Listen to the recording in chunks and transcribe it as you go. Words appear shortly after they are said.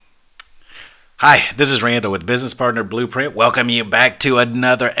Hi, this is Randall with Business Partner Blueprint. Welcome you back to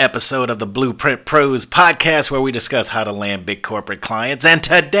another episode of the Blueprint Pros podcast where we discuss how to land big corporate clients. And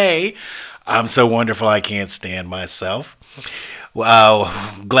today, I'm so wonderful I can't stand myself.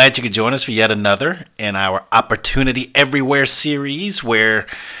 Glad you could join us for yet another in our Opportunity Everywhere series where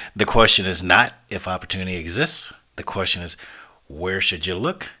the question is not if opportunity exists. The question is where should you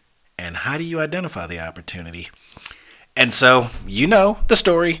look and how do you identify the opportunity? And so, you know the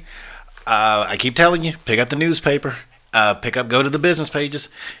story. I keep telling you, pick up the newspaper, go to the business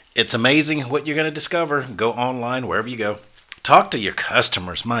pages. It's amazing what you're going to discover. Go online, wherever you go. Talk to your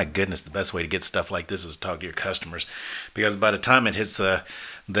customers. My goodness, the best way to get stuff like this is to talk to your customers. Because by the time it hits the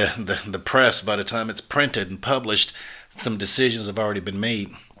press, by the time it's printed and published, some decisions have already been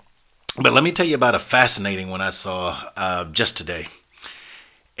made. But let me tell you about a fascinating one I saw just today.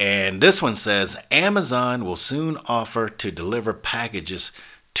 And this one says, Amazon will soon offer to deliver packages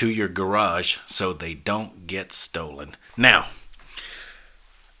to your garage so they don't get stolen. Now,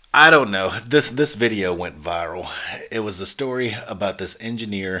 I don't know. This video went viral. It was the story about this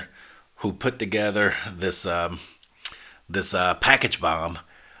engineer who put together this package bomb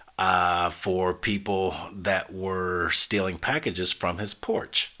for people that were stealing packages from his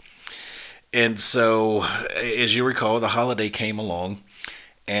porch. And so, as you recall, the holiday came along.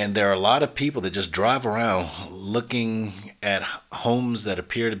 And there are a lot of people that just drive around looking at homes that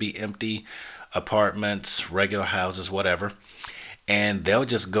appear to be empty, apartments, regular houses, whatever. And they'll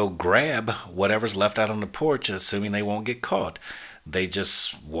just go grab whatever's left out on the porch, assuming they won't get caught. They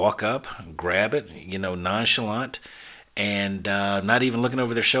just walk up, grab it, nonchalant, and not even looking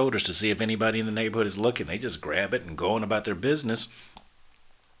over their shoulders to see if anybody in the neighborhood is looking. They just grab it and go on about their business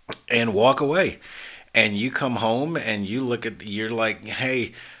and walk away. And you come home and you're like,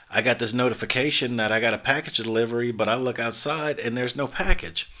 hey, I got this notification that I got a package delivery, but I look outside and there's no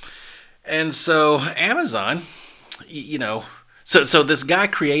package. And so Amazon, so this guy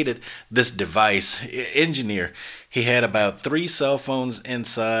created this device, engineer. He had about 3 cell phones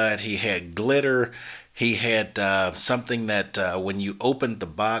inside. He had glitter. He had something that when you opened the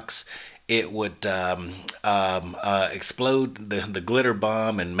box, it would explode the glitter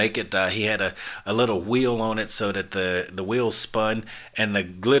bomb and make it. He had a little wheel on it so that the wheels spun and the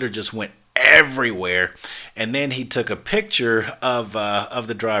glitter just went everywhere. And then he took a picture of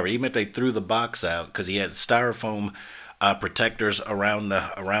the driver, even if they threw the box out, because he had styrofoam protectors around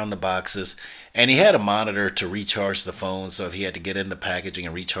the boxes. And he had a monitor to recharge the phone, so if he had to get in the packaging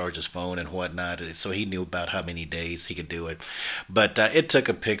and recharge his phone and whatnot, so he knew about how many days he could do it. But it took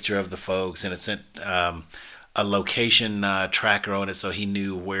a picture of the folks, and it sent a location tracker on it, so he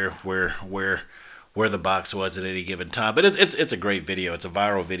knew where the box was at any given time. But it's a great video. It's a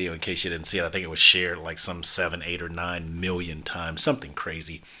viral video. In case you didn't see it, I think it was shared like some 7, 8, or 9 million times, something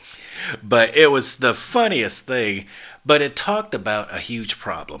crazy. But it was the funniest thing. But it talked about a huge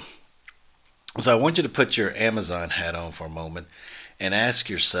problem. So I want you to put your Amazon hat on for a moment and ask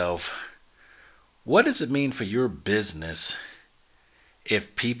yourself, what does it mean for your business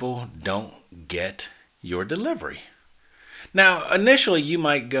if people don't get your delivery? Now, initially you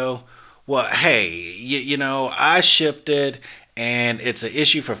might go, well, hey, I shipped it and it's an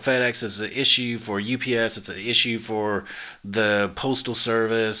issue for FedEx, it's an issue for UPS, it's an issue for the Postal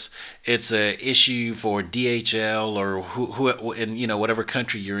Service, it's an issue for DHL or who in whatever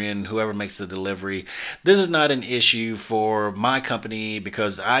country you're in, whoever makes the delivery. This is not an issue for my company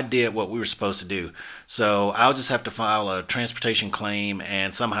because I did what we were supposed to do. So I'll just have to file a transportation claim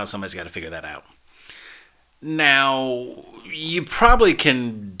and somehow somebody's got to figure that out. Now, you probably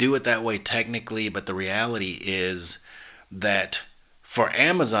can do it that way technically, but the reality is that for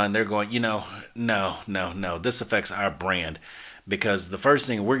Amazon, they're going, no, this affects our brand, because the first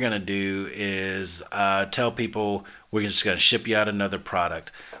thing we're going to do is tell people we're just going to ship you out another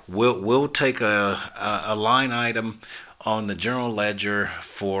product. We'll take a line item on the general ledger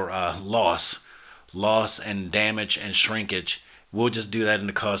for loss and damage and shrinkage. We'll just do that in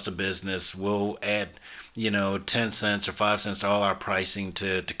the cost of business. We'll add 10 cents or 5 cents to all our pricing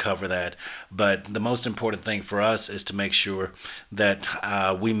to cover that. But the most important thing for us is to make sure that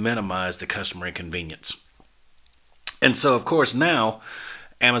we minimize the customer inconvenience. And so, of course, now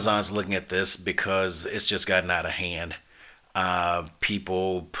Amazon's looking at this because it's just gotten out of hand.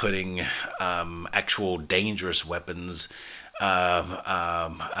 People putting actual dangerous weapons and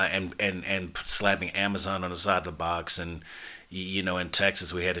slapping Amazon on the side of the box. And in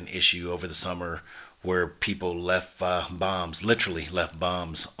Texas, we had an issue over the summer where people literally left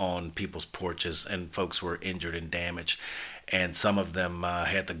bombs on people's porches, and folks were injured and damaged. and some of them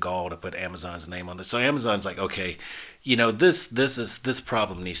had the gall to put Amazon's name on this. So Amazon's like, okay, you know, this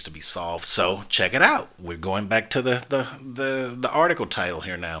problem needs to be solved. So check it out. We're going back to the article title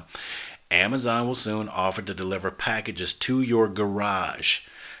here now. Amazon will soon offer to deliver packages to your garage.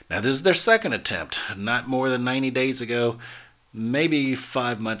 Now, this is their second attempt. Not more than 90 days ago, maybe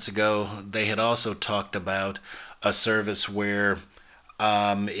 5 months ago, they had also talked about a service where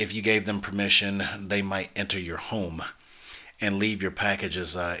if you gave them permission, they might enter your home and leave your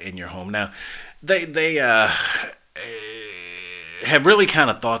packages in your home. Now, they have really kind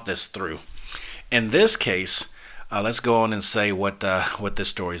of thought this through. In this case, let's go on and say what this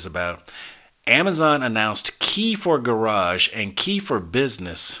story is about. Amazon announced Key for Garage and Key for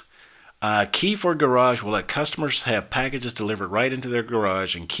Business. Key for Garage will let customers have packages delivered right into their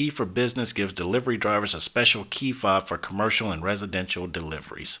garage, and Key for Business gives delivery drivers a special key fob for commercial and residential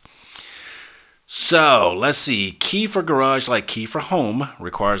deliveries. So let's see. Key for Garage, like Key for Home,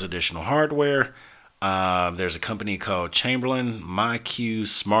 requires additional hardware. There's a company called Chamberlain, MyQ,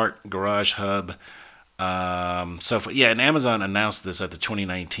 Smart Garage Hub. And Amazon announced this at the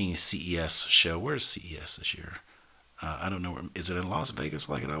 2019 CES show. Where's CES this year? I don't know. Is it in Las Vegas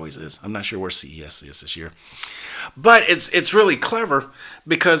like it always is? I'm not sure where CES is this year. But it's really clever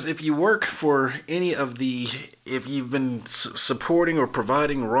because if you work for if you've been supporting or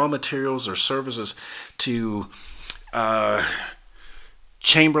providing raw materials or services to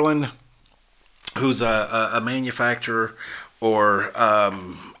Chamberlain, who's a manufacturer, or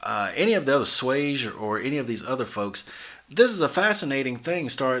any of the other Swage or any of these other folks, this is a fascinating thing.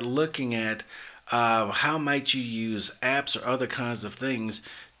 Start looking at how might you use apps or other kinds of things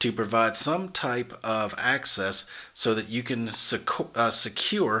to provide some type of access so that you can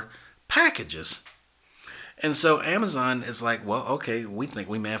secure packages. And so Amazon is like, well, okay, we think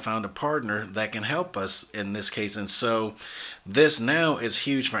we may have found a partner that can help us in this case. And so this now is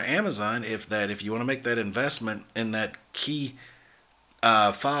huge for Amazon if you want to make that investment in that key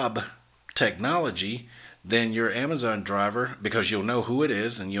fob technology, then your Amazon driver, because you'll know who it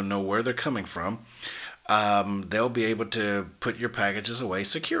is and you'll know where they're coming from, they'll be able to put your packages away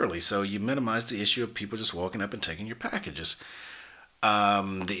securely. So you minimize the issue of people just walking up and taking your packages.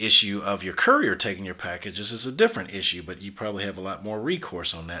 The issue of your courier taking your packages is a different issue, but you probably have a lot more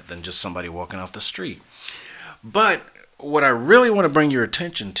recourse on that than just somebody walking off the street. But what I really want to bring your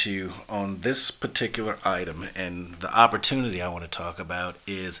attention to on this particular item and the opportunity I want to talk about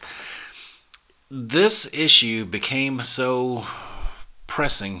is this issue became so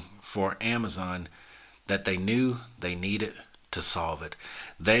pressing for Amazon that they knew they needed to solve it.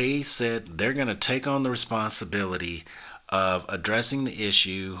 They said they're going to take on the responsibility of addressing the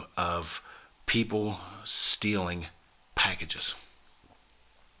issue of people stealing packages.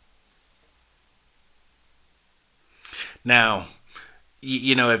 Now,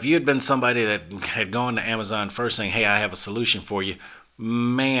 you know, if you had been somebody that had gone to Amazon first saying, hey, I have a solution for you,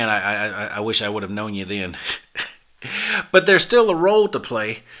 man, I wish I would have known you then. But there's still a role to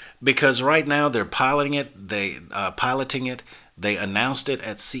play because right now they're piloting it. They announced it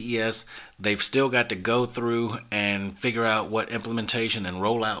at CES. They've still got to go through and figure out what implementation and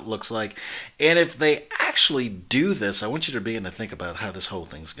rollout looks like. And if they actually do this, I want you to begin to think about how this whole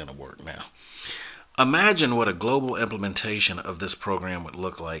thing's going to work now. Imagine what a global implementation of this program would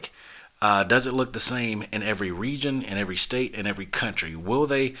look like. Does it look the same in every region, in every state, in every country? Will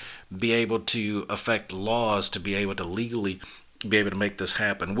they be able to affect laws to be able to legally be able to make this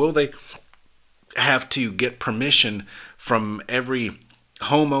happen? Will they have to get permission from every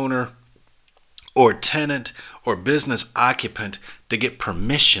homeowner or tenant or business occupant to get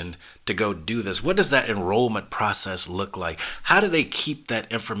permission to go do this? What does that enrollment process look like? How do they keep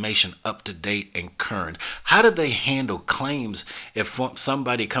that information up to date and current? How do they handle claims if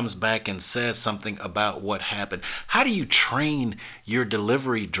somebody comes back and says something about what happened? How do you train your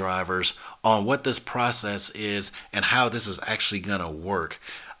delivery drivers on what this process is and how this is actually going to work?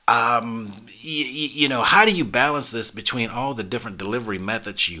 How do you balance this between all the different delivery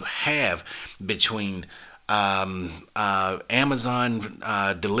methods you have between Amazon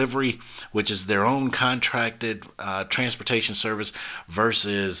delivery, which is their own contracted transportation service,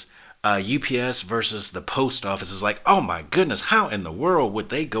 versus UPS versus the post office? Is like, oh my goodness, how in the world would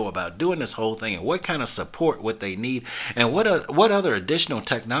they go about doing this whole thing, and what kind of support would they need, and what other additional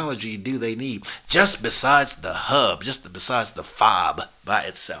technology do they need just besides the hub, just besides the fob by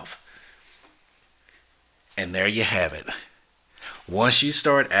itself? And there you have it. Once you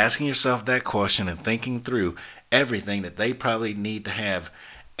start asking yourself that question and thinking through everything that they probably need to have,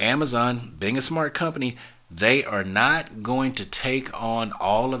 Amazon, being a smart company, They are not going to take on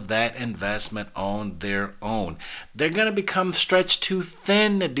all of that investment on their own. They're going to become stretched too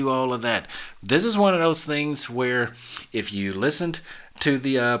thin to do all of that. This is one of those things where if you listened to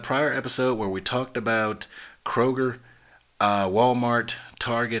the prior episode where we talked about Kroger, Walmart,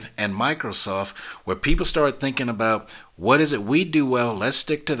 Target, and Microsoft, where people start thinking about what is it we do well, let's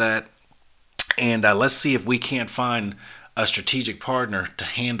stick to that, and let's see if we can't find a strategic partner to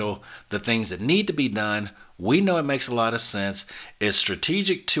handle the things that need to be done. We know it makes a lot of sense. It's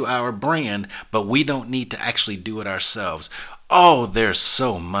strategic to our brand, but we don't need to actually do it ourselves. Oh, there's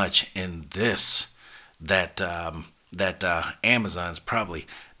so much in this that Amazon's probably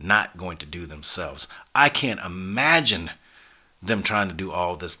not going to do themselves. I can't imagine them trying to do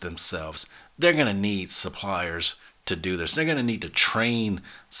all this themselves. They're going to need suppliers to do this. They're going to need to train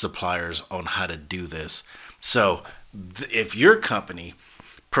suppliers on how to do this. So if your company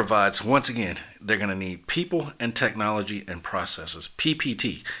provides, once again, they're going to need people and technology and processes.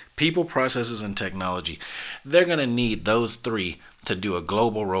 PPT, people, processes, and technology. They're going to need those three to do a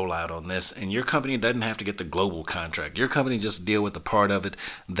global rollout on this. And your company doesn't have to get the global contract. Your company just deal with the part of it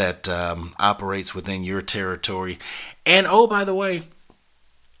that operates within your territory. And oh, by the way,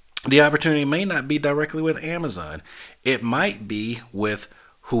 the opportunity may not be directly with Amazon. It might be with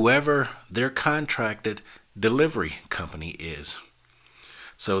whoever their contracted delivery company is.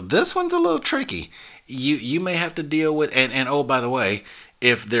 So this one's a little tricky. You may have to deal with, and oh, by the way,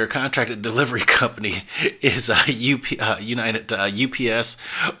 if their contracted delivery company is United UPS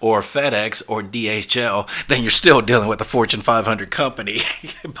or FedEx or DHL, then you're still dealing with a Fortune 500 company.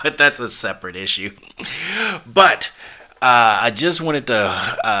 But that's a separate issue. But I just wanted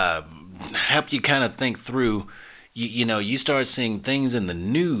to help you kind of think through. You start seeing things in the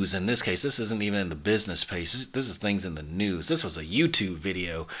news. In this case, this isn't even in the business page. This is things in the news. This was a YouTube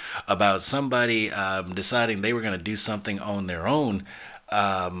video about somebody deciding they were going to do something on their own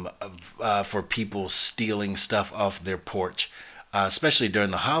for people stealing stuff off their porch, especially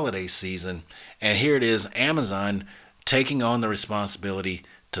during the holiday season. And here it is, Amazon taking on the responsibility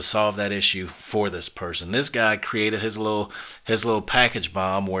to solve that issue for this person. This guy created his little package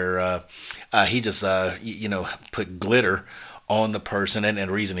bomb where he just put glitter on the person, and the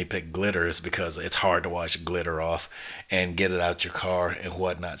reason he picked glitter is because it's hard to wash glitter off and get it out your car and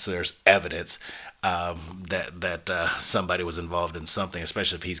whatnot. So there's evidence that somebody was involved in something,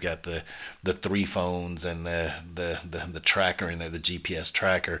 especially if he's got the three phones and the tracker in there, the GPS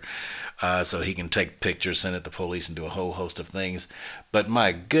tracker, so he can take pictures, send it to police, and do a whole host of things. But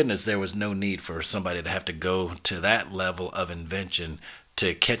my goodness, there was no need for somebody to have to go to that level of invention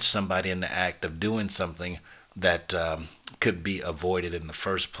to catch somebody in the act of doing something that could be avoided in the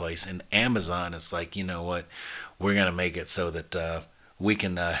first place. And Amazon is like, you know what, we're going to make it so that we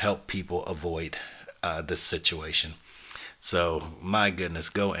can help people avoid this situation. So my goodness,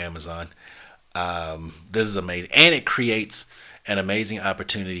 go Amazon. This is amazing. And it creates an amazing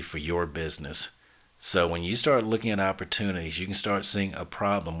opportunity for your business. So when you start looking at opportunities, you can start seeing a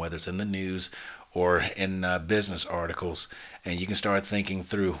problem, whether it's in the news or in business articles, and you can start thinking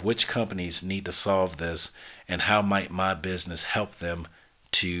through which companies need to solve this and how might my business help them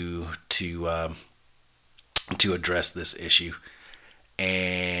to address this issue.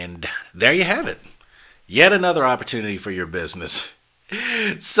 And there you have it. Yet another opportunity for your business.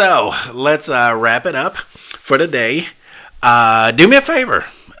 So let's wrap it up for today. Do me a favor.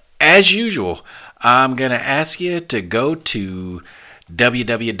 As usual, I'm going to ask you to go to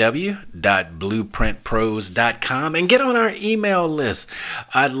www.blueprintpros.com and get on our email list.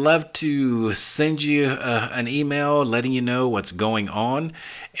 I'd love to send you an email letting you know what's going on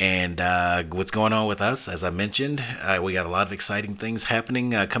and what's going on with us. As I mentioned, we got a lot of exciting things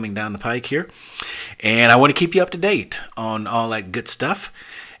happening coming down the pike here, and I want to keep you up to date on all that good stuff,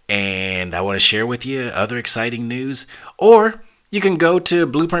 and I want to share with you other exciting news. Or you can go to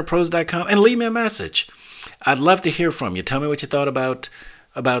blueprintpros.com and leave me a message. I'd love to hear from you. Tell me what you thought about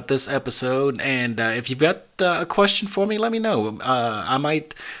this episode. And if you've got a question for me, let me know. I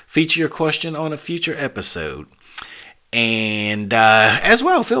might feature your question on a future episode. And as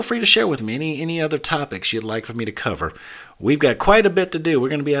well, feel free to share with me any other topics you'd like for me to cover. We've got quite a bit to do. We're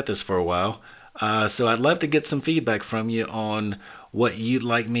going to be at this for a while. So I'd love to get some feedback from you on what you'd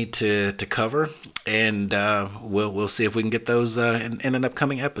like me to cover, and we'll see if we can get those in an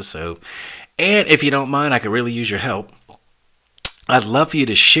upcoming episode. And if you don't mind, I could really use your help. I'd love for you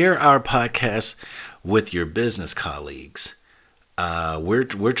to share our podcast with your business colleagues.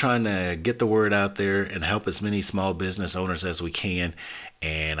 We're trying to get the word out there and help as many small business owners as we can.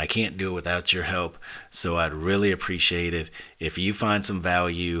 and I can't do it without your help. So I'd really appreciate it if you find some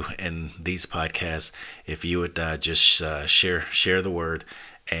value in these podcasts. If you would just share the word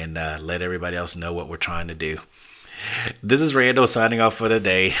and let everybody else know what we're trying to do. This is Randall signing off for the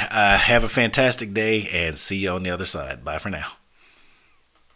day. Have a fantastic day and see you on the other side. Bye for now.